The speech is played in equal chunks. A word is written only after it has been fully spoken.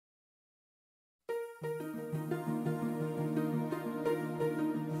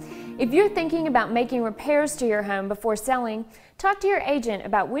If you're thinking about making repairs to your home before selling, talk to your agent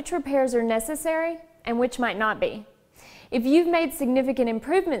about which repairs are necessary and which might not be. If you've made significant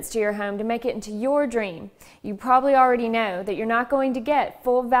improvements to your home to make it into your dream, you probably already know that you're not going to get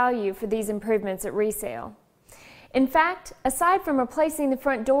full value for these improvements at resale. In fact, aside from replacing the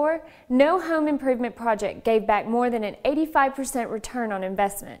front door, no home improvement project gave back more than an 85% return on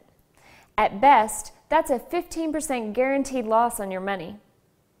investment. At best, that's a 15% guaranteed loss on your money.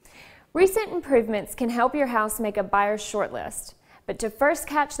 Recent improvements can help your house make a buyer's shortlist, but to first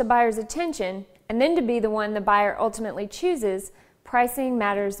catch the buyer's attention and then to be the one the buyer ultimately chooses, pricing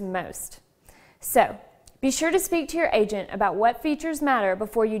matters most. So, be sure to speak to your agent about what features matter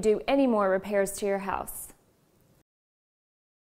before you do any more repairs to your house.